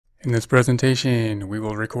In this presentation, we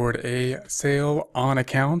will record a sale on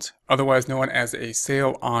account, otherwise known as a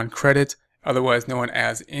sale on credit, otherwise known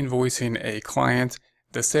as invoicing a client.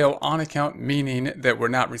 The sale on account meaning that we're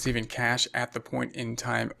not receiving cash at the point in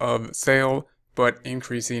time of sale, but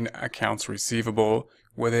increasing accounts receivable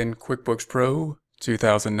within QuickBooks Pro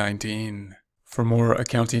 2019. For more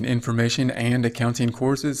accounting information and accounting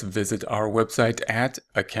courses, visit our website at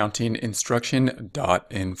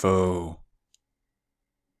accountinginstruction.info.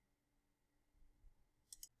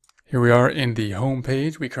 Here we are in the home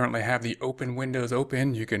page. We currently have the open windows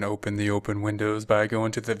open. You can open the open windows by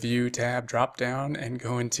going to the View tab drop down and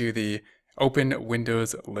going to the Open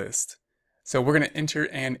Windows list. So we're going to enter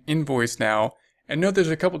an invoice now. And note there's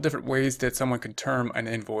a couple different ways that someone can term an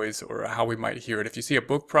invoice or how we might hear it. If you see a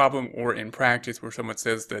book problem or in practice where someone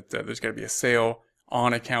says that there's going to be a sale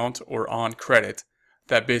on account or on credit,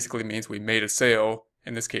 that basically means we made a sale.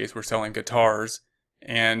 In this case, we're selling guitars.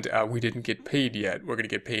 And we didn't get paid yet. We're going to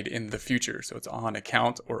get paid in the future. So it's on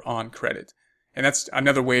account or on credit. And that's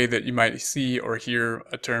another way that you might see or hear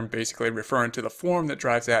a term basically referring to the form that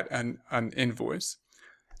drives that an invoice.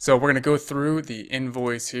 So we're going to go through the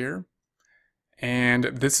invoice here. And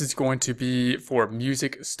this is going to be for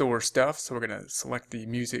music store stuff. So we're going to select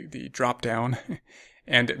the drop down.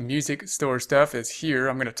 And music store stuff is here.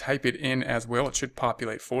 I'm going to type it in as well. It should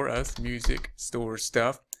populate for us. Music store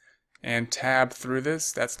stuff. And tab through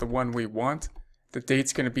this. That's the one we want. The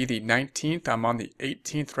date's going to be the 19th. I'm on the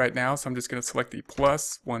 18th right now, so I'm just going to select the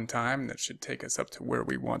plus one time. That should take us up to where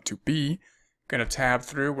we want to be. Going to tab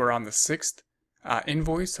through. We're on the 6th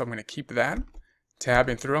invoice, so I'm going to keep that.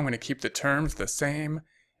 Tabbing through, I'm going to keep the terms the same.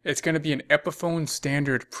 It's going to be an Epiphone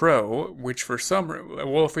Standard Pro, which for some,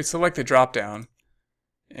 well, if we select the drop down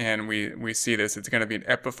and we see this, it's going to be an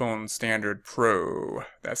Epiphone Standard Pro.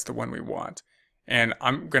 That's the one we want. And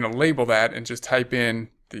I'm going to label that and just type in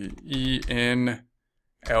the ENL.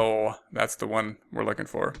 That's the one we're looking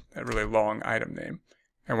for, that really long item name.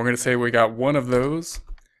 And we're going to say we got one of those.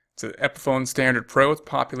 It's an Epiphone Standard Pro. It's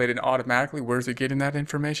populated automatically. Where's it getting that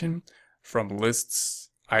information? From lists,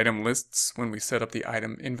 item lists, when we set up the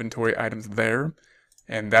item inventory items there.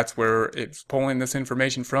 And that's where it's pulling this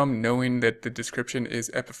information from, knowing that the description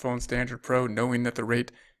is Epiphone Standard Pro, knowing that the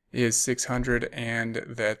rate is 600 and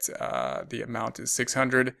that the amount is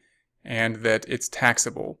 600 and that it's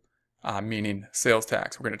taxable, meaning sales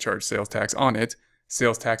tax. We're going to charge sales tax on it.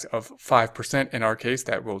 Sales tax of 5% in our case.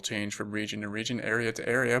 That will change from region to region, area to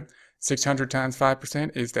area. 600 times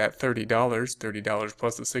 5% is that $30. $30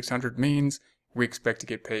 plus the 600 means we expect to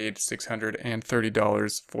get paid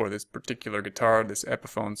 $630 for this particular guitar, this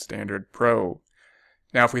Epiphone Standard Pro.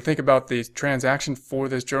 Now if we think about the transaction for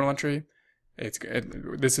this journal entry,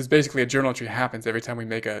 this is basically a journal entry happens every time we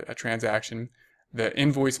make a transaction. The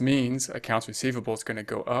invoice means accounts receivable is going to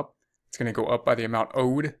go up. It's going to go up by the amount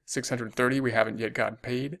owed, 630. We haven't yet gotten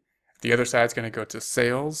paid. The other side is going to go to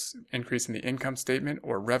sales, increasing the income statement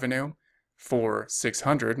or revenue for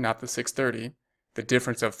 600, not the 630. The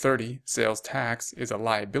difference of 30, sales tax, is a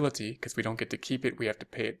liability because we don't get to keep it. We have to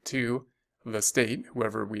pay it to the state,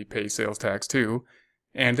 whoever we pay sales tax to.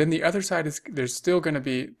 And then the other side is there's still going to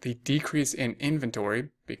be the decrease in inventory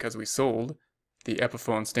because we sold the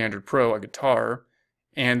Epiphone Standard Pro, a guitar,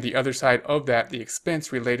 and the other side of that, the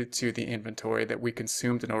expense related to the inventory that we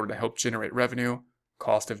consumed in order to help generate revenue,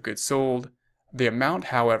 cost of goods sold. The amount,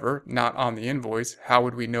 however, not on the invoice. How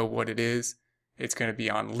would we know what it is? It's going to be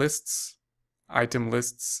on lists, item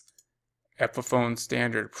lists, Epiphone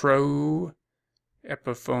Standard Pro.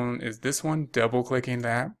 Epiphone is this one, double clicking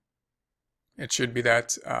that. It should be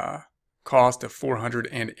that cost of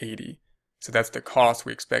 $480. So that's the cost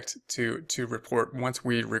we expect to report once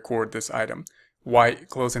we record this item. Why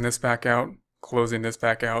closing this back out? Closing this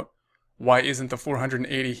back out. Why isn't the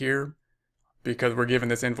 $480 here? Because we're giving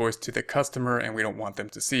this invoice to the customer and we don't want them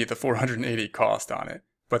to see the $480 cost on it.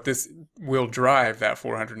 But this will drive that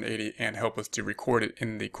 $480 and help us to record it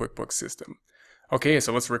in the QuickBooks system. Okay,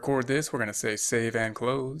 so let's record this. We're going to say save and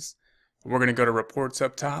close. We're going to go to reports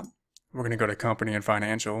up top. We're going to go to Company and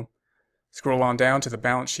Financial. Scroll on down to the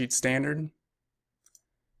Balance Sheet Standard.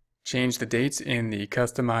 Change the dates in the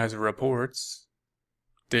Customize Reports.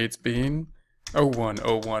 Dates being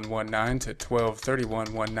 01/01/19 to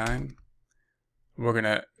 12/31/19. We're going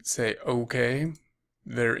to say OK.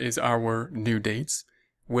 There is our new dates.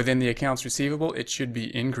 Within the accounts receivable, it should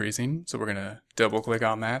be increasing. So we're going to double click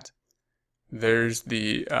on that. There's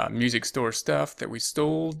the music store stuff that we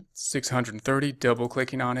stole, 630, double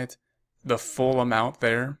clicking on it. The full amount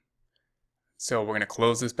there. So we're going to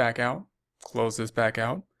close this back out, close this back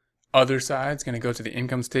out. Other side's going to go to the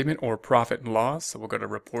income statement or profit and loss. So we'll go to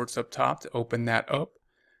reports up top to open that up.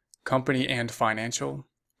 Company and financial.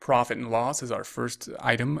 Profit and loss is our first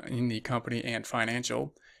item in the company and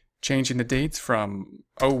financial. Changing the dates from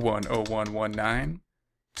 01/01/19,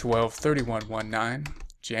 12/31/19,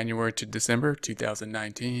 January to December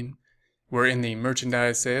 2019. We're in the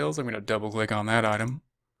merchandise sales. I'm going to double click on that item.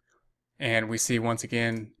 And we see once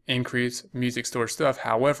again increase music store stuff,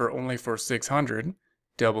 however, only for 600.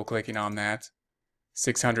 Double clicking on that.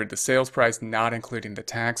 600, the sales price, not including the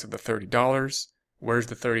tax of the $30. Where's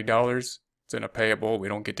the $30? It's in a payable. We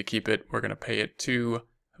don't get to keep it. We're going to pay it to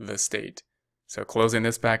the state. So closing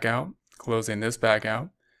this back out, closing this back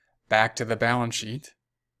out, back to the balance sheet.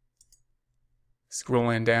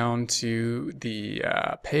 Scrolling down to the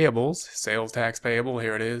payables, sales tax payable,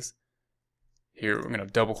 here it is. Here we're going to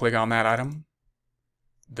double click on that item.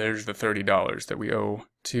 There's the $30 that we owe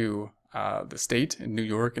to the state in New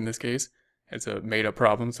York in this case. It's a made up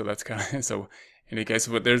problem, so that's kind of, so in any case,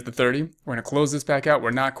 there's the 30. We're going to close this back out.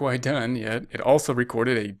 We're not quite done yet. It also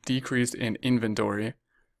recorded a decrease in inventory.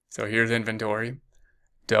 So here's inventory.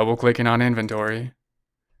 Double clicking on inventory.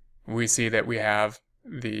 We see that we have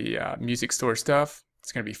the music store stuff.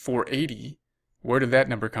 It's going to be 480. Where did that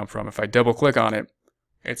number come from? If I double click on it,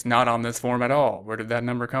 it's not on this form at all. Where did that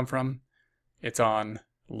number come from? It's on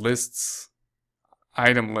lists,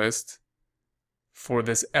 item list, for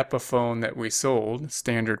this Epiphone that we sold,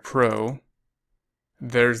 Standard Pro.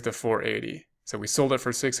 There's the 480. So we sold it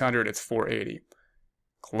for 600, it's 480.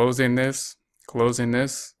 Closing this, closing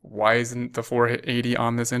this. Why isn't the 480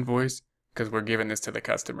 on this invoice? Because we're giving this to the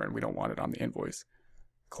customer and we don't want it on the invoice.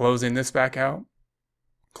 Closing this back out,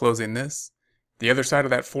 closing this. The other side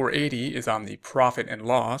of that 480 is on the profit and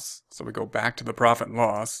loss. So we go back to the profit and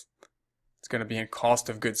loss. It's going to be in cost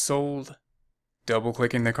of goods sold. Double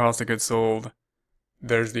clicking the cost of goods sold.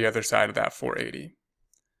 There's the other side of that 480.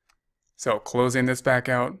 So closing this back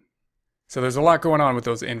out. So there's a lot going on with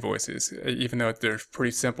those invoices, even though they're pretty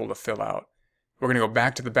simple to fill out. We're going to go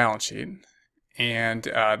back to the balance sheet. And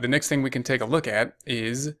the next thing we can take a look at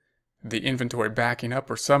is the inventory backing up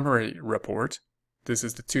or summary report. This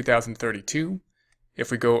is the 2032. If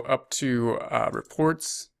we go up to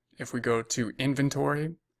reports, if we go to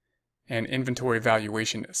inventory and inventory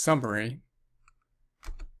valuation summary,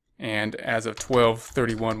 and as of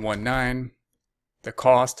 12/31/19, the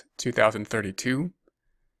cost 2032.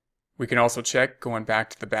 We can also check going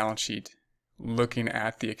back to the balance sheet, looking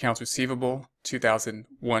at the accounts receivable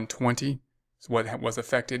 2001/20 is what was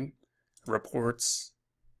affected, reports,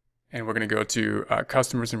 and we're going to go to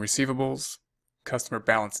customers and receivables, customer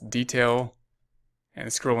balance detail, and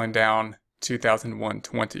scrolling down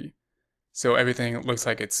 2001/20. So everything looks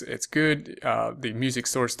like it's good. The music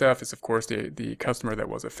store stuff is of course the customer that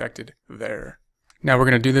was affected there. Now we're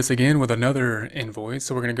going to do this again with another invoice.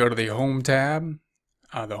 So we're going to go to the Home tab,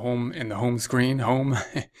 the Home in the Home screen, Home.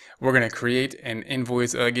 We're going to create an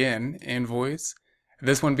invoice again, Invoice.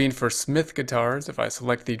 This one being for Smith Guitars. If I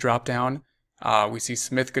select the drop down, we see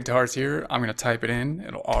Smith Guitars here. I'm going to type it in.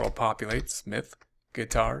 It'll auto-populate Smith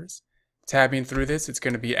Guitars. Tabbing through this, it's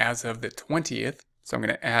going to be as of the 20th. So I'm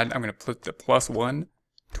going to put the +1,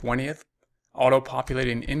 20th,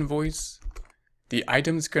 auto-populating invoice. The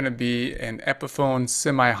item's going to be an Epiphone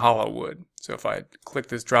semi-hollow wood. So if I click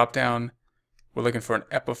this drop down, we're looking for an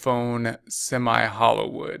Epiphone semi-hollow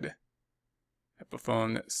wood.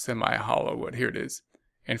 Epiphone semi-hollow wood. Here it is.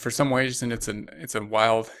 And for some reason it's a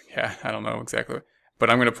wild cat. I don't know exactly, but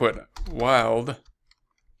I'm going to put wild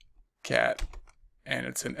cat, and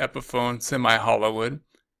it's an Epiphone semi-hollow wood.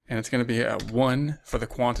 And it's going to be a 1 for the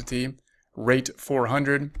quantity, rate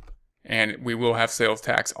 400, and we will have sales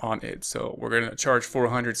tax on it. So we're going to charge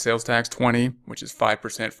 400, sales tax 20, which is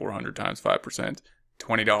 5%, 400 times 5%,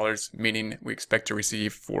 $20, meaning we expect to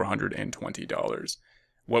receive $420.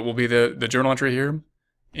 What will be the journal entry here?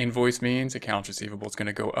 Invoice means accounts receivable is going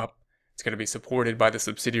to go up. It's going to be supported by the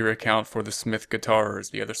subsidiary account for the Smith Guitars.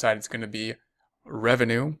 The other side is going to be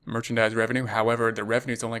revenue, merchandise revenue. However, the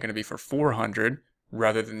revenue is only going to be for 400.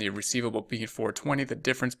 Rather than the receivable being 420, the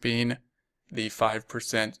difference being the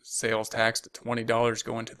 5% sales tax, to $20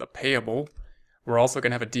 going to the payable. We're also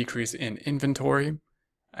going to have a decrease in inventory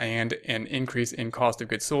and an increase in cost of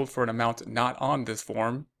goods sold for an amount not on this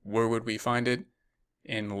form. Where would we find it?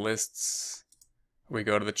 In lists. We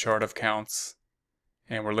go to the chart of counts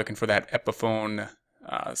and we're looking for that Epiphone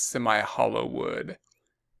semi-hollow wood.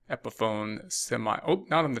 Epiphone oh,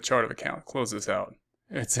 not on the chart of account. Close this out.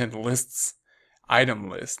 It's in lists. Item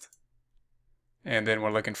list, and then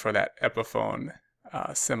we're looking for that Epiphone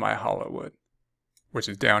semi-hollow wood, which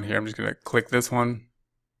is down here. I'm just going to click this one,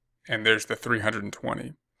 and there's the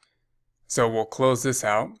 320. So we'll close this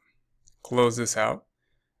out,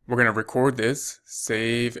 We're going to record this,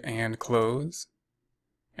 save and close,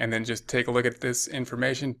 and then just take a look at this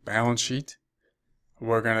information, balance sheet.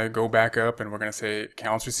 We're going to go back up and we're going to say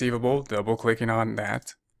accounts receivable, double clicking on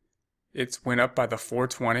that. It's went up by the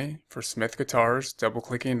 420 for Smith Guitars, double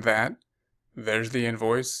clicking that. There's the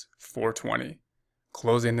invoice, 420.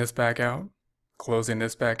 Closing this back out, closing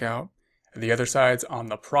this back out. The other side's on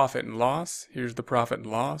the profit and loss. Here's the profit and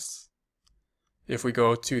loss. If we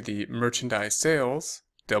go to the merchandise sales,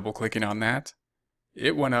 double clicking on that,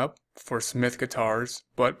 it went up for Smith Guitars,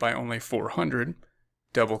 but by only 400.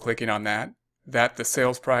 Double clicking on that. That the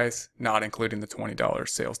sales price, not including the $20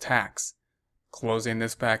 sales tax. Closing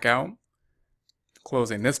this back out,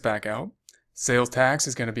 closing this back out. Sales tax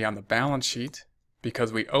is going to be on the balance sheet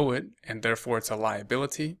because we owe it, and therefore it's a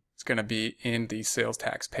liability. It's going to be in the sales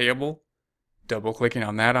tax payable. Double clicking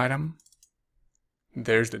on that item.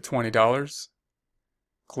 There's the $20.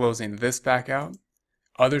 Closing this back out.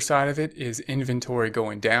 Other side of it is inventory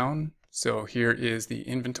going down. So here is the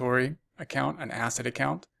inventory account, an asset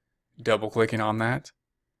account. Double clicking on that.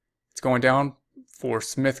 It's going down for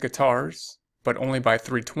Smith Guitars, but only by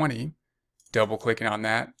 320. Double clicking on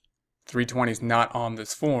that. 320 is not on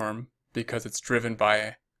this form because it's driven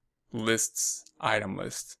by lists, item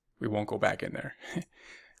list. We won't go back in there.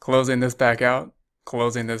 Closing this back out,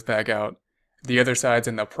 closing this back out. The other side's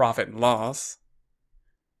in the profit and loss.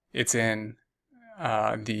 It's in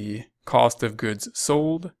the cost of goods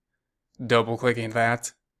sold. Double clicking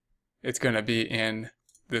that. It's going to be in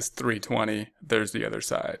this 320. There's the other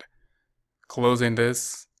side. Closing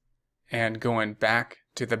this and going back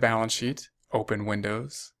to the balance sheet. Open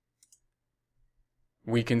Windows.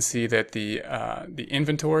 We can see that the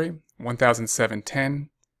inventory, 1,710.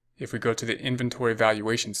 If we go to the inventory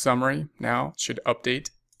valuation summary now, it should update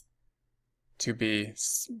to be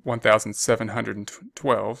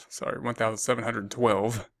 1,712. Sorry,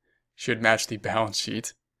 1,712 should match the balance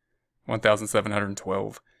sheet.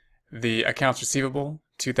 1,712. The accounts receivable,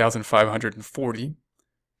 2,540,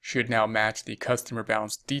 should now match the customer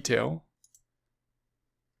balance detail,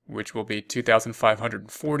 which will be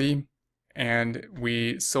 2,540, and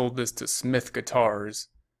we sold this to Smith Guitars.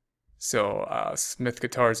 So Smith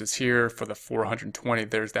Guitars is here for the 420.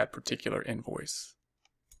 There's that particular invoice.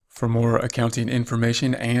 For more accounting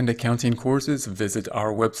information and accounting courses, visit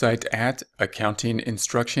our website at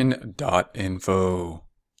accountinginstruction.info.